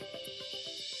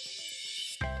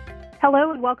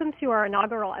Hello and welcome to our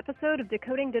inaugural episode of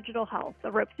Decoding Digital Health, a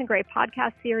Ropes and Gray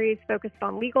podcast series focused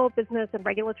on legal, business, and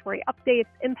regulatory updates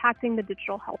impacting the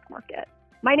digital health market.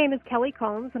 My name is Kelly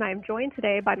Combs, and I am joined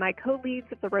today by my co-leads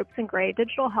of the Ropes and Gray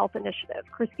Digital Health Initiative,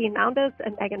 Christine Moundas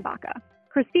and Megan Baca.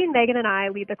 Christine, Megan, and I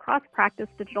lead the Cross-Practice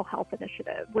Digital Health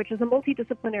Initiative, which is a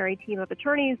multidisciplinary team of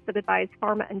attorneys that advise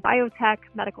pharma and biotech,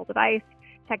 medical device,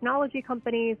 technology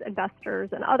companies, investors,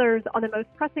 and others on the most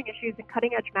pressing issues and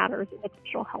cutting-edge matters in the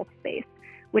digital health space,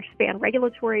 which span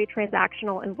regulatory,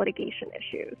 transactional, and litigation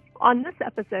issues. On this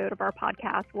episode of our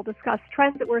podcast, we'll discuss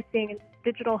trends that we're seeing in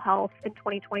digital health in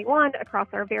 2021 across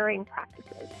our varying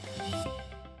practices.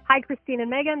 Hi, Christine and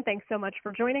Megan. Thanks so much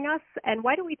for joining us. And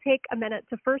why don't we take a minute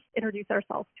to first introduce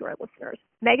ourselves to our listeners?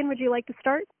 Megan, would you like to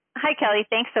start? Hi, Kelly.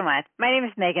 Thanks so much. My name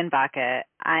is Megan Baca.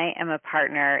 I am a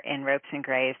partner in Ropes and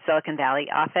Gray's Silicon Valley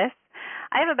office.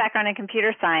 I have a background in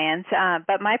computer science,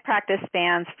 but my practice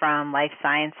spans from life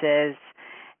sciences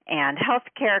and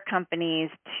healthcare companies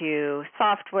to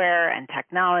software and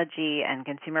technology and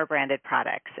consumer-branded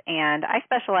products. And I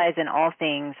specialize in all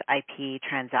things IP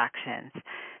transactions.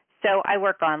 So I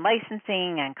work on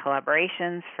licensing and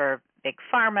collaborations for big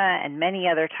pharma and many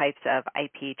other types of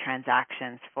IP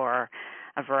transactions for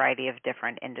a variety of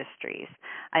different industries.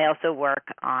 I also work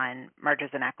on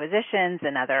mergers and acquisitions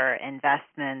and other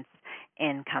investments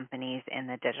in companies in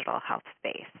the digital health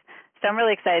space. So I'm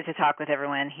really excited to talk with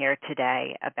everyone here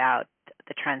today about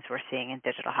the trends we're seeing in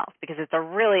digital health because it's a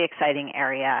really exciting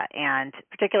area, and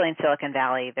particularly in Silicon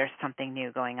Valley, there's something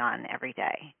new going on every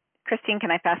day. Christine, can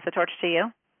I pass the torch to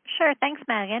you? Sure. Thanks,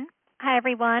 Megan. Hi,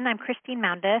 everyone. I'm Christine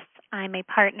Moundas. I'm a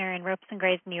partner in Ropes and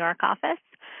Gray's New York office.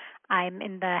 I'm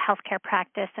in the healthcare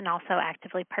practice and also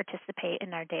actively participate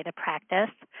in our data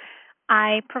practice.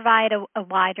 I provide a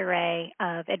wide array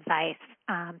of advice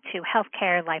to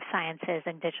healthcare, life sciences,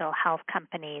 and digital health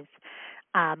companies,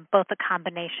 both a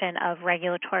combination of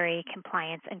regulatory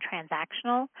compliance and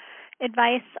transactional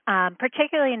advice,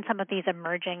 particularly in some of these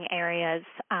emerging areas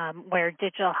where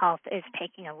digital health is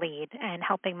taking a lead, and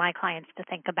helping my clients to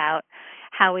think about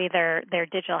how either their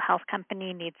digital health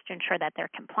company needs to ensure that they're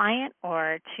compliant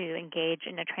or to engage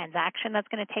in a transaction that's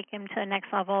going to take them to the next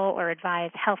level, or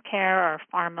advise healthcare or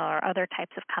pharma or other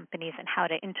types of companies on how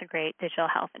to integrate digital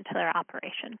health into their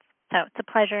operations. So it's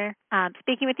a pleasure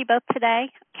speaking with you both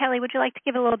today. Kelly, would you like to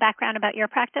give a little background about your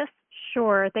practice?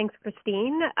 Sure. Thanks,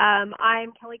 Christine.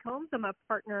 I'm Kelly Combs. I'm a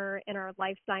partner in our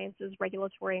life sciences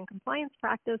regulatory and compliance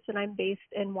practice, and I'm based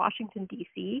in Washington,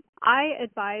 D.C. I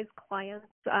advise clients,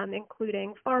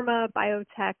 including pharma,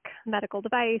 biotech, medical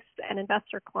device, and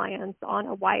investor clients on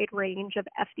a wide range of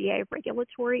FDA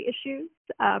regulatory issues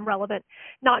relevant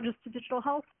not just to digital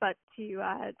health, but to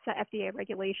FDA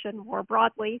regulation more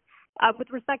broadly. With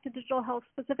respect to digital health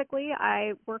specifically,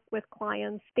 I work with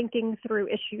clients thinking through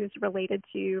issues related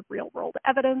to real-world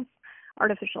evidence,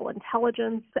 artificial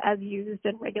intelligence as used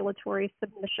in regulatory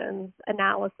submissions,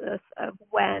 analysis of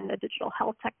when a digital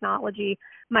health technology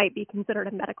might be considered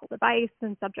a medical device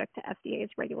and subject to FDA's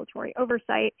regulatory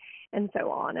oversight, and so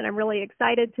on. And I'm really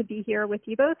excited to be here with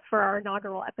you both for our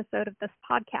inaugural episode of this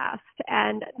podcast.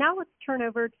 And now let's turn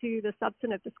over to the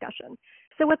substantive discussion.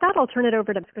 So with that, I'll turn it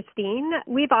over to Christine.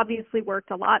 We've obviously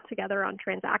worked a lot together on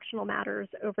transactional matters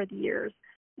over the years.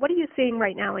 What are you seeing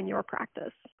right now in your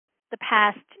practice? The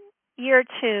past year or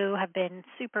two have been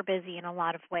super busy in a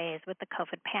lot of ways, with the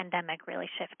COVID pandemic really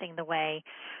shifting the way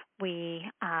we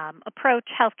approach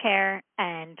healthcare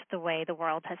and the way the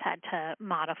world has had to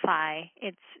modify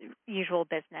its usual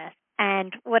business.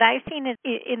 And what I've seen is,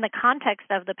 in the context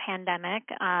of the pandemic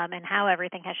and how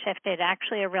everything has shifted,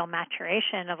 actually a real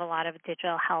maturation of a lot of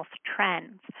digital health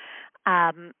trends.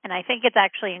 And I think it's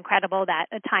actually incredible that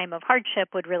a time of hardship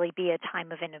would really be a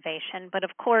time of innovation. But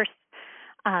of course,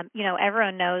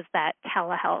 everyone knows that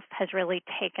telehealth has really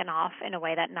taken off in a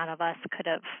way that none of us could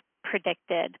have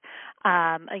predicted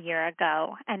a year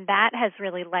ago. And that has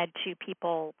really led to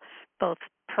people, both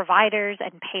providers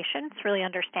and patients, really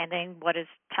understanding what does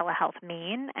telehealth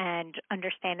mean and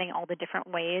understanding all the different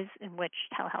ways in which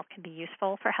telehealth can be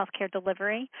useful for healthcare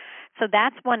delivery. So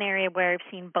that's one area where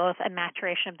I've seen both a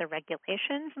maturation of the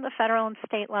regulations in the federal and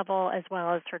state level, as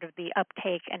well as sort of the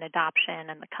uptake and adoption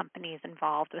and the companies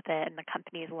involved with it and the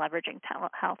companies leveraging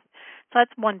telehealth. So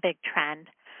that's one big trend.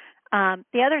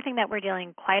 The other thing that we're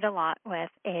dealing quite a lot with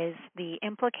is the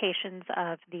implications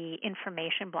of the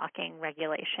information blocking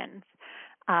regulations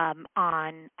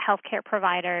on healthcare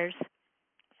providers,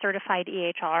 certified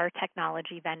EHR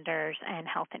technology vendors, and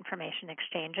health information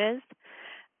exchanges.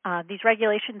 These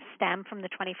regulations stem from the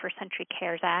 21st Century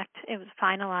CARES Act. It was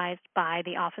finalized by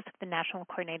the Office of the National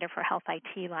Coordinator for Health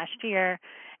IT last year,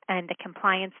 and the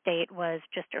compliance date was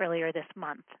just earlier this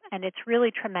month. And it's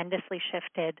really tremendously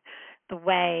shifted the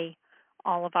way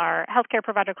all of our healthcare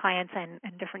provider clients and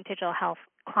different digital health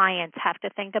clients have to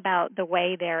think about the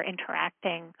way they're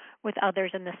interacting with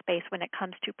others in the space when it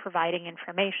comes to providing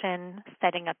information,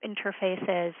 setting up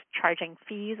interfaces, charging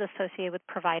fees associated with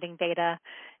providing data.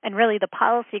 And really the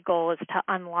policy goal is to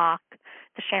unlock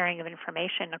the sharing of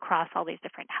information across all these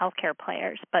different healthcare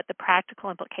players. But the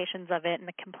practical implications of it and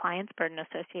the compliance burden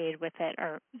associated with it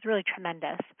is really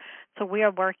tremendous. So we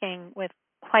are working with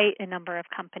quite a number of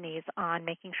companies on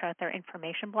making sure that their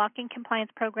information blocking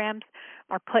compliance programs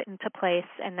are put into place,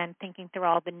 and then thinking through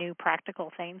all the new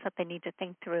practical things that they need to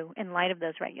think through in light of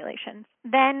those regulations.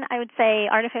 Then I would say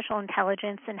artificial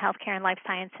intelligence in healthcare and life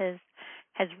sciences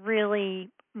has really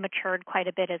matured quite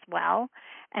a bit as well.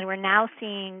 And we're now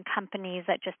seeing companies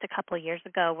that just a couple of years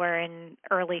ago were in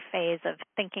early phase of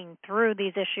thinking through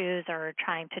these issues or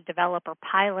trying to develop or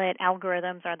pilot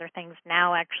algorithms or other things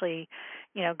now actually,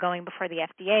 going before the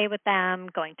FDA with them,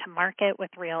 going to market with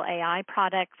real AI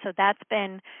products. So that's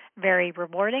been very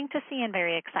rewarding to see and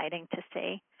very exciting to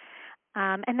see.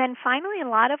 And then finally, a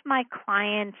lot of my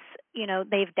clients,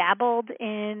 they've dabbled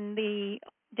in the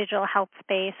digital health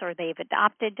space or they've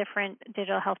adopted different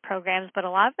digital health programs, but a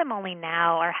lot of them only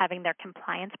now are having their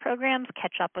compliance programs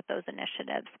catch up with those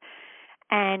initiatives.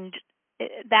 And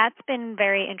that's been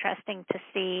very interesting to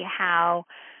see how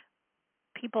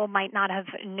people might not have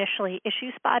initially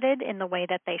issue spotted in the way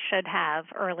that they should have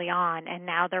early on, and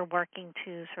now they're working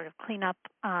to sort of clean up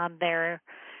their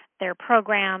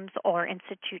programs or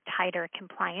institute tighter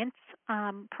compliance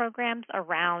programs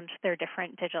around their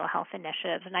different digital health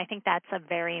initiatives. And I think that's a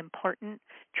very important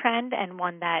trend and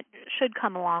one that should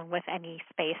come along with any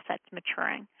space that's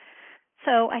maturing.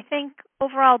 So I think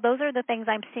overall, those are the things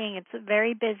I'm seeing. It's a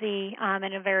very busy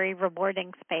and a very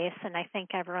rewarding space, and I think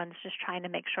everyone's just trying to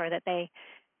make sure that they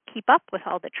keep up with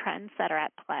all the trends that are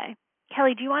at play.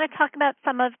 Kelly, do you want to talk about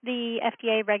some of the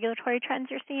FDA regulatory trends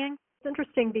you're seeing? It's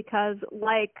interesting because,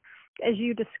 as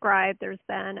you described, there's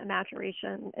been a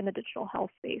maturation in the digital health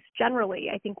space.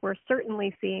 Generally, I think we're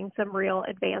certainly seeing some real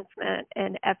advancement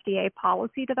in FDA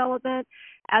policy development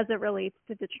as it relates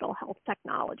to digital health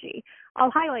technology.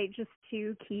 I'll highlight just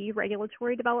two key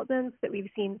regulatory developments that we've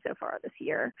seen so far this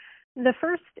year. The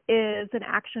first is an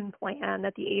action plan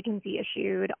that the agency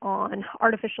issued on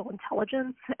artificial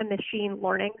intelligence and machine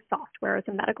learning software as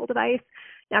a medical device.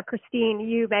 Now, Christine,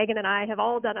 you, Megan, and I have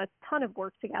all done a ton of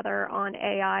work together on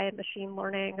AI and machine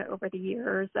learning over the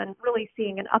years, and really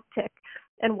seeing an uptick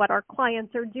in what our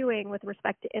clients are doing with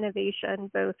respect to innovation,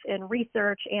 both in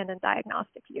research and in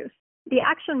diagnostic use. The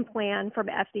action plan from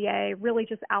FDA really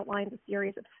just outlines a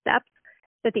series of steps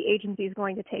that the agency is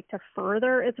going to take to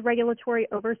further its regulatory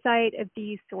oversight of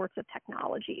these sorts of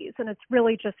technologies. And it's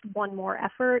really just one more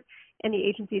effort in the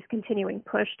agency's continuing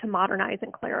push to modernize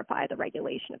and clarify the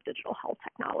regulation of digital health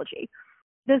technology.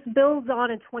 This builds on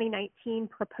a 2019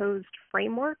 proposed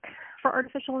framework for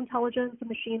artificial intelligence and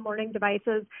machine learning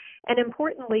devices. And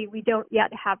importantly, we don't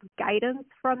yet have guidance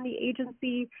from the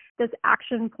agency. This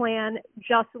action plan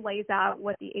just lays out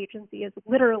what the agency is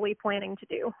literally planning to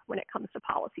do when it comes to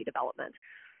policy development.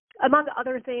 Among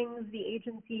other things, the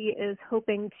agency is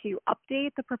hoping to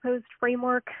update the proposed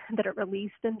framework that it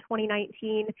released in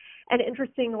 2019. And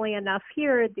interestingly enough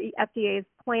here, the FDA is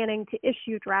planning to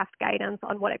issue draft guidance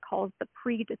on what it calls the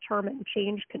predetermined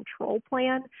change control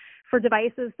plan for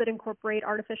devices that incorporate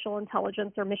artificial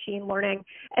intelligence or machine learning.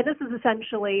 And this is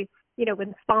essentially,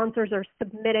 when sponsors are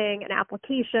submitting an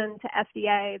application to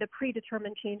FDA, the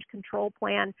predetermined change control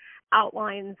plan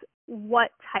outlines what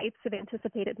types of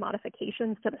anticipated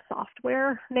modifications to the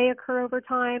software may occur over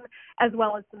time, as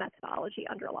well as the methodology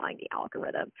underlying the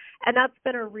algorithm. And that's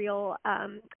been a real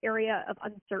area of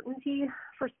uncertainty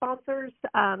for sponsors.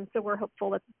 So we're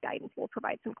hopeful that this guidance will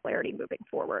provide some clarity moving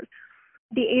forward.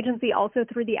 The agency also,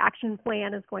 through the action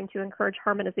plan, is going to encourage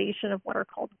harmonization of what are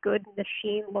called good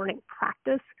machine learning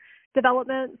practice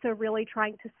development. So really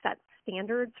trying to set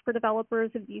standards for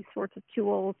developers of these sorts of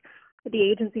tools. The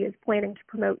agency is planning to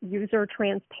promote user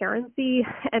transparency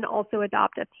and also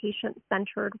adopt a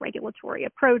patient-centered regulatory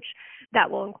approach that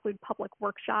will include public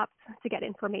workshops to get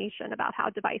information about how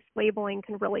device labeling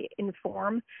can really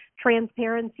inform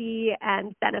transparency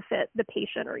and benefit the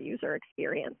patient or user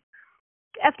experience.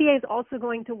 FDA is also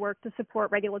going to work to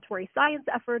support regulatory science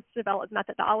efforts to develop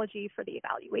methodology for the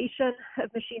evaluation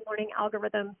of machine learning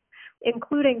algorithms,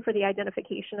 including for the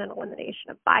identification and elimination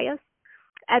of bias.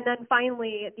 And then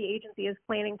finally, the agency is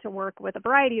planning to work with a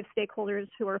variety of stakeholders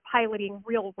who are piloting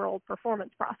real-world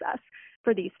performance process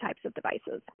for these types of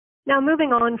devices. Now,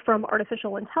 moving on from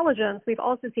artificial intelligence, we've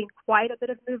also seen quite a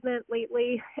bit of movement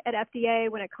lately at FDA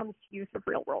when it comes to use of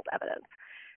real-world evidence.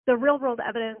 So real-world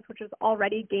evidence, which is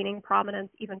already gaining prominence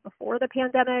even before the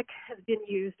pandemic, has been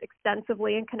used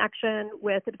extensively in connection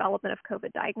with the development of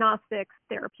COVID diagnostics,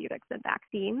 therapeutics, and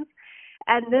vaccines.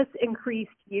 And this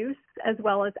increased use, as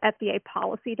well as FDA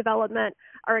policy development,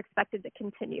 are expected to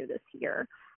continue this year.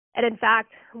 And in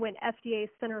fact, when FDA's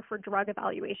Center for Drug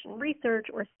Evaluation Research,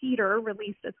 or CDER,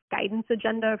 released its guidance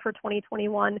agenda for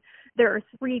 2021, there are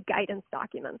 3 guidance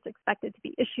documents expected to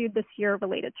be issued this year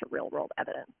related to real-world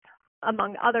evidence.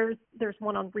 Among others, there's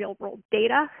one on real-world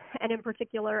data, and in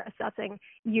particular, assessing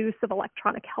use of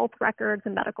electronic health records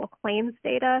and medical claims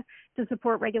data to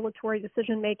support regulatory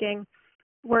decision-making.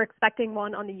 We're expecting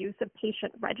one on the use of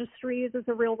patient registries as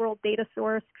a real-world data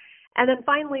source. And then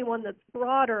finally, one that's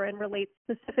broader and relates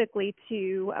specifically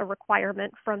to a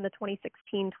requirement from the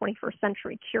 2016 21st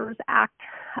Century Cures Act.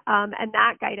 And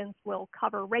that guidance will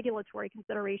cover regulatory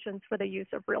considerations for the use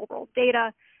of real-world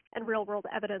data and real-world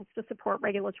evidence to support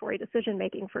regulatory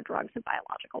decision-making for drugs and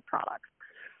biological products.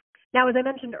 Now, as I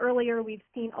mentioned earlier, we've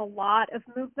seen a lot of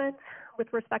movement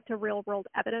with respect to real-world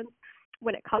evidence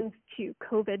when it comes to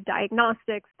COVID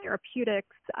diagnostics,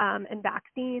 therapeutics, and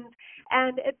vaccines.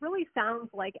 And it really sounds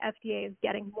like FDA is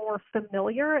getting more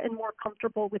familiar and more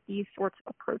comfortable with these sorts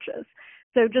of approaches.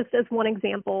 So just as one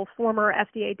example, former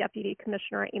FDA Deputy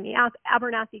Commissioner Amy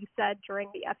Abernathy said during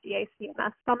the FDA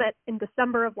CMS Summit in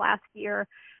December of last year,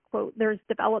 quote, "There's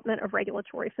development of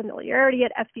regulatory familiarity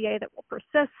at FDA that will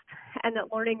persist, and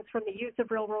that learnings from the use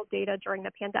of real-world data during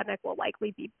the pandemic will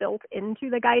likely be built into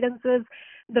the guidances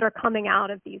that are coming out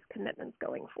of these commitments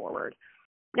going forward."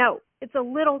 Now, it's a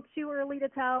little too early to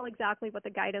tell exactly what the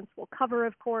guidance will cover,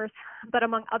 of course, but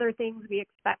among other things, we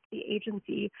expect the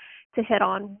agency to hit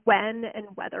on when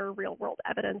and whether real-world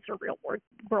evidence or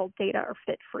real-world data are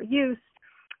fit for use,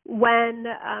 when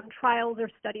trials or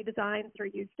study designs that are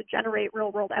used to generate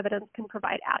real-world evidence can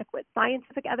provide adequate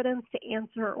scientific evidence to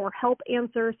answer or help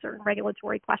answer certain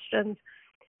regulatory questions,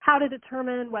 how to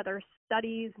determine whether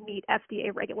studies meet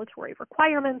FDA regulatory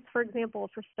requirements, for example,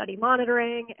 for study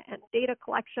monitoring and data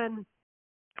collection,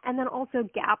 and then also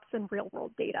gaps in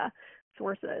real-world data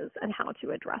sources and how to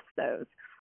address those.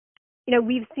 You know,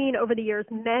 we've seen over the years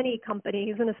many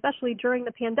companies, and especially during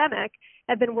the pandemic,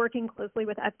 have been working closely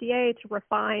with FDA to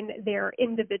refine their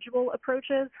individual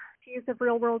approaches to use of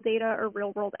real-world data or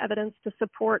real-world evidence to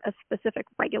support a specific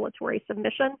regulatory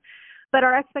submission. But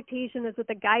our expectation is that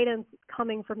the guidance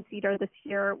coming from CDER this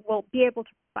year will be able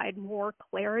to provide more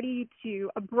clarity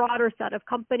to a broader set of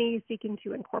companies seeking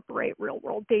to incorporate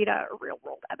real-world data or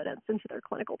real-world evidence into their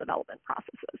clinical development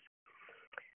processes.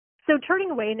 So turning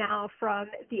away now from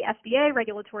the FDA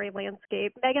regulatory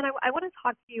landscape, Megan, I want to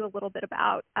talk to you a little bit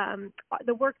about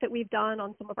the work that we've done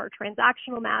on some of our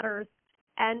transactional matters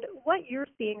and what you're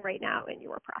seeing right now in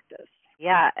your practice.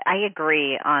 Yeah, I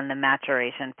agree on the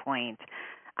maturation point.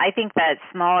 I think that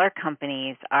smaller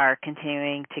companies are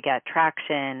continuing to get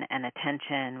traction and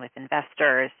attention with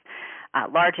investors.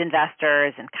 Large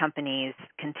investors and companies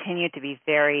continue to be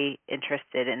very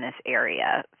interested in this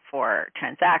area for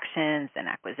transactions and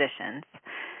acquisitions.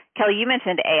 Kelly, you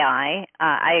mentioned AI.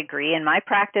 I agree. In my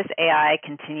practice, AI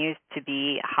continues to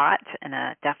be hot and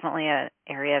definitely an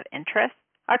area of interest.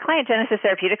 Our client Genesis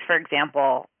Therapeutics, for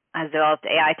example, has developed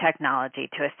AI technology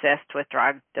to assist with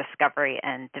drug discovery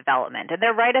and development. And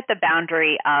they're right at the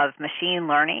boundary of machine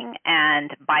learning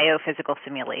and biophysical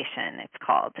simulation, it's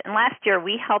called. And last year,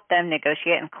 we helped them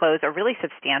negotiate and close a really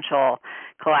substantial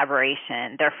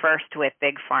collaboration, their first with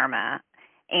Big Pharma.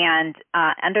 And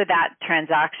under that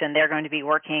transaction, they're going to be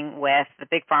working with the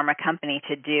Big Pharma company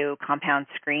to do compound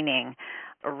screening,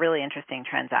 a really interesting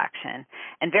transaction,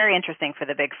 and very interesting for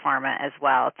the Big Pharma as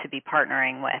well to be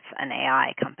partnering with an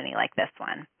AI company like this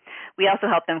one. We also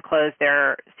helped them close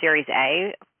their Series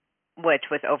A, which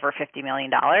was over $50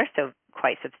 million, so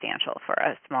quite substantial for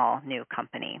a small new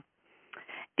company.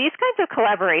 These kinds of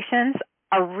collaborations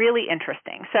are really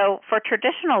interesting. So for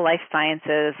traditional life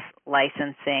sciences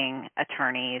licensing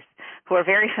attorneys who are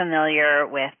very familiar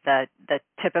with the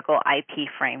typical IP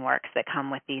frameworks that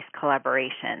come with these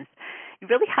collaborations, you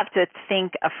really have to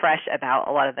think afresh about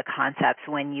a lot of the concepts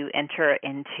when you enter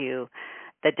into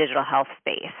the digital health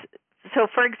space. So,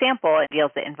 for example, deals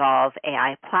that involve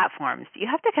AI platforms, you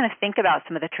have to kind of think about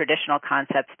some of the traditional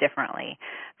concepts differently.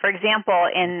 For example,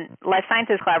 in life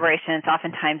sciences collaborations,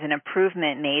 oftentimes an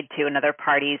improvement made to another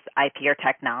party's IP or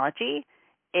technology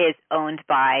is owned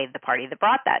by the party that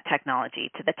brought that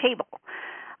technology to the table.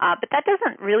 But that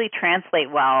doesn't really translate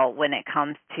well when it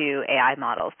comes to AI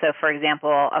models. So, for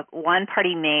example, one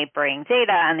party may bring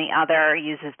data and the other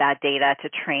uses that data to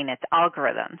train its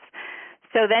algorithms.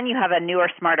 So then you have a newer,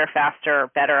 smarter,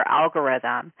 faster, better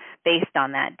algorithm based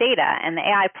on that data. And the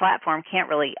AI platform can't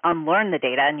really unlearn the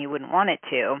data, and you wouldn't want it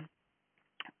to,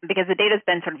 because the data has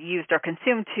been sort of used or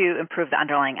consumed to improve the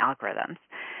underlying algorithms.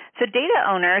 So data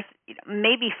owners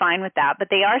may be fine with that, but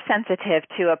they are sensitive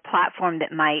to a platform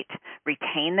that might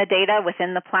retain the data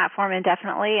within the platform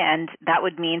indefinitely, and that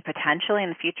would mean potentially in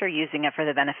the future using it for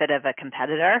the benefit of a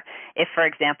competitor. If, for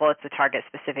example, it's a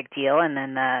target-specific deal and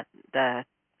then the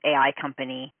AI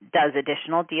company does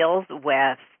additional deals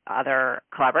with other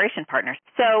collaboration partners.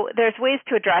 So there's ways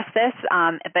to address this,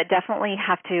 but definitely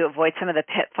have to avoid some of the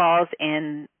pitfalls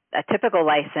in a typical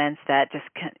license that just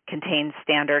contains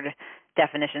standard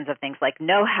definitions of things like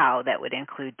know-how that would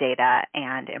include data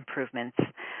and improvements.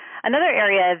 Another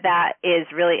area that is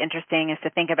really interesting is to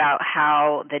think about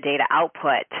how the data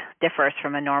output differs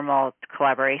from a normal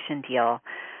collaboration deal,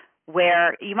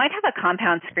 where you might have a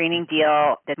compound screening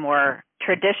deal that's more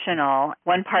traditional.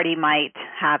 One party might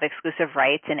have exclusive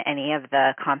rights in any of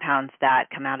the compounds that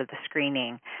come out of the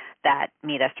screening that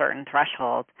meet a certain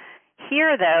threshold.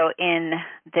 Here, though, in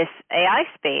this AI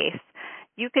space,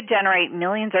 you could generate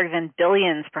millions or even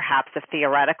billions, perhaps, of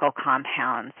theoretical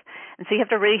compounds. And so you have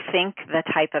to rethink the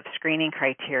type of screening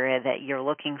criteria that you're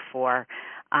looking for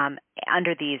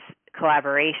under these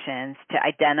collaborations to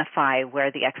identify where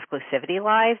the exclusivity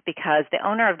lies, because the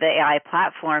owner of the AI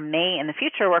platform may in the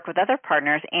future work with other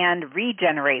partners and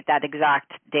regenerate that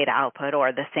exact data output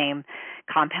or the same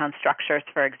compound structures,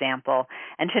 for example,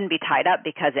 and shouldn't be tied up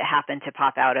because it happened to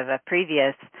pop out of a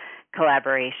previous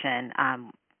collaboration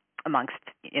amongst,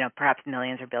 perhaps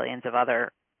millions or billions of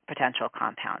other potential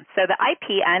compounds. So the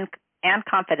IP and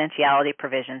confidentiality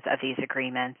provisions of these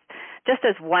agreements, just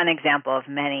as one example of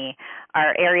many,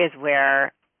 are areas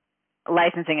where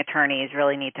licensing attorneys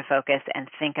really need to focus and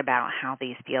think about how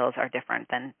these deals are different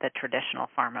than the traditional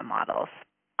pharma models.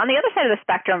 On the other side of the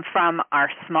spectrum from our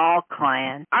small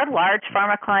clients, our large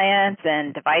pharma clients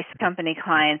and device company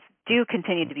clients do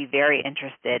continue to be very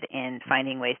interested in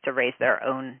finding ways to raise their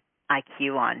own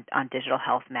IQ on digital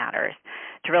health matters,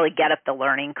 to really get up the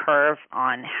learning curve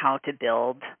on how to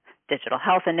build digital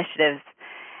health initiatives.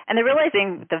 And they're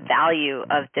realizing the value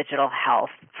of digital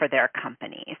health for their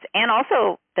companies and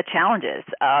also the challenges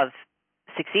of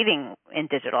succeeding in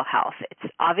digital health.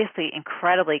 It's obviously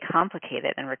incredibly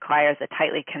complicated and requires a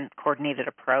tightly coordinated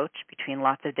approach between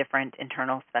lots of different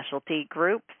internal specialty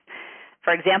groups.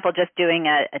 For example, just doing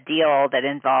a deal that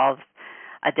involves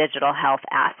a digital health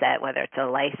asset, whether it's a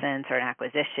license or an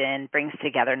acquisition, brings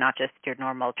together not just your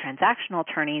normal transactional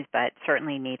attorneys, but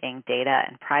certainly needing data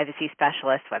and privacy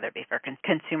specialists, whether it be for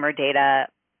consumer data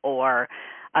or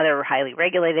other highly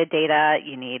regulated data.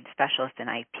 You need specialists in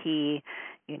IP,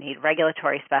 you need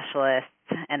regulatory specialists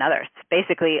and others.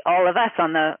 Basically, all of us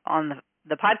on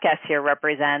the podcast here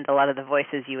represent a lot of the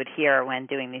voices you would hear when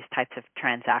doing these types of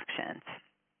transactions.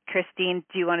 Christine,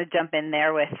 do you want to jump in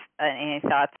there with any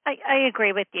thoughts? I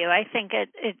agree with you. I think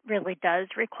it really does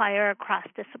require a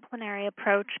cross-disciplinary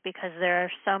approach because there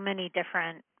are so many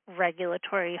different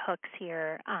regulatory hooks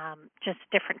here, just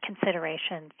different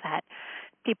considerations that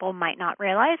people might not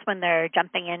realize when they're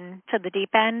jumping into the deep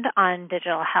end on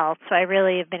digital health. So I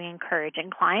really have been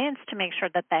encouraging clients to make sure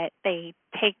that they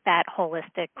take that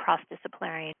holistic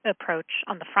cross-disciplinary approach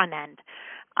on the front end,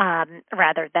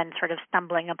 rather than sort of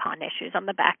stumbling upon issues on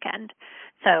the back end.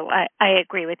 So I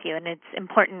agree with you, and it's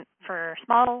important for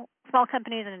small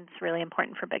companies, and it's really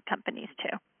important for big companies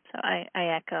too. So I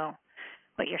echo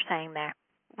what you're saying there.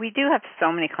 We do have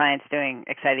so many clients doing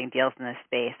exciting deals in this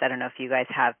space. I don't know if you guys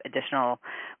have additional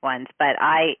ones, but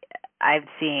I'm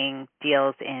seeing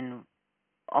deals in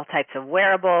all types of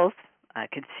wearables,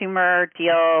 consumer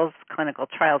deals, clinical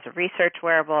trials of research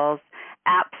wearables,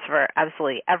 apps for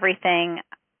absolutely everything.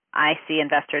 I see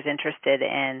investors interested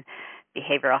in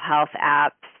behavioral health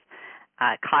apps,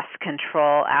 cost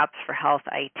control apps for health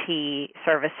IT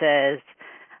services,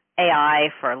 AI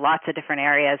for lots of different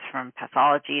areas from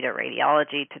pathology to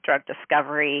radiology to drug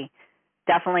discovery.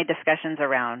 Definitely discussions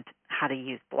around how to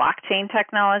use blockchain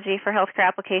technology for healthcare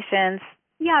applications.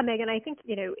 Yeah, Megan, I think,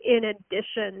 in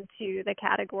addition to the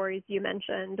categories you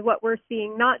mentioned, what we're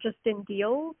seeing not just in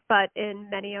deals, but in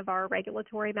many of our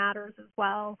regulatory matters as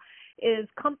well, is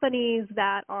companies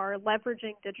that are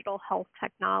leveraging digital health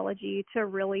technology to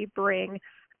really bring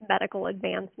medical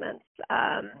advancements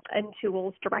and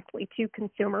tools directly to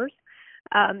consumers.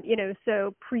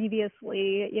 So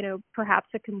previously, perhaps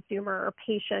a consumer or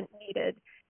patient needed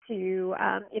to,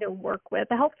 work with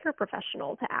a healthcare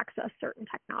professional to access certain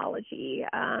technology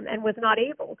and was not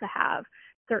able to have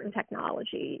certain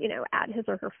technology, at his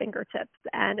or her fingertips.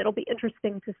 And it'll be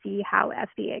interesting to see how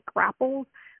FDA grapples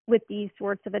with these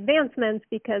sorts of advancements,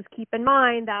 because keep in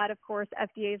mind that, of course,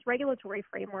 FDA's regulatory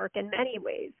framework in many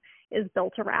ways is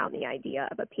built around the idea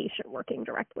of a patient working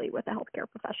directly with a healthcare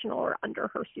professional or under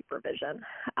her supervision,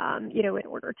 in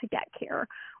order to get care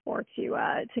or to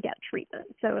get treatment.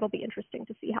 So it'll be interesting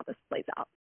to see how this plays out.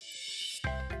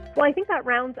 Well, I think that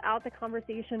rounds out the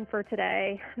conversation for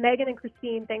today. Megan and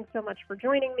Christine, thanks so much for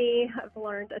joining me. I've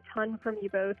learned a ton from you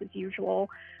both, as usual.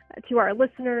 To our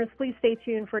listeners, please stay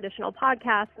tuned for additional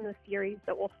podcasts in this series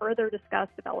that will further discuss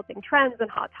developing trends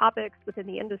and hot topics within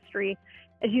the industry.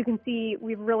 As you can see,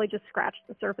 we've really just scratched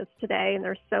the surface today, and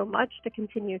there's so much to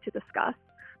continue to discuss.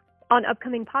 On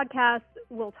upcoming podcasts,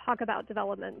 we'll talk about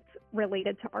developments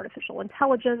related to artificial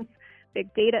intelligence,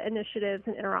 big data initiatives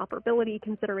and interoperability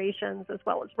considerations, as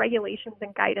well as regulations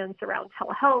and guidance around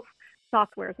telehealth,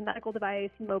 software as a medical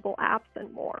device, mobile apps, and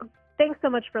more. Thanks so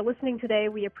much for listening today.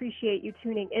 We appreciate you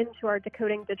tuning into our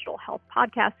Decoding Digital Health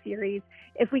podcast series.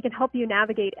 If we can help you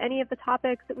navigate any of the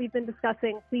topics that we've been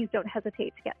discussing, please don't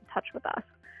hesitate to get in touch with us.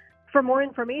 For more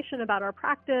information about our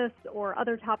practice or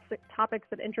other topics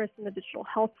of interest in the digital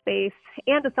health space,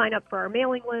 and to sign up for our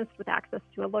mailing list with access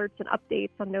to alerts and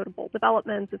updates on notable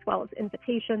developments, as well as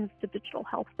invitations to digital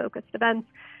health-focused events,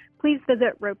 please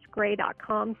visit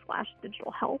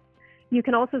ropesgray.com/digitalhealth. You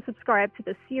can also subscribe to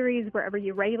this series wherever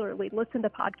you regularly listen to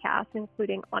podcasts,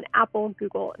 including on Apple,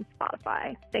 Google, and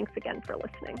Spotify. Thanks again for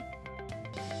listening.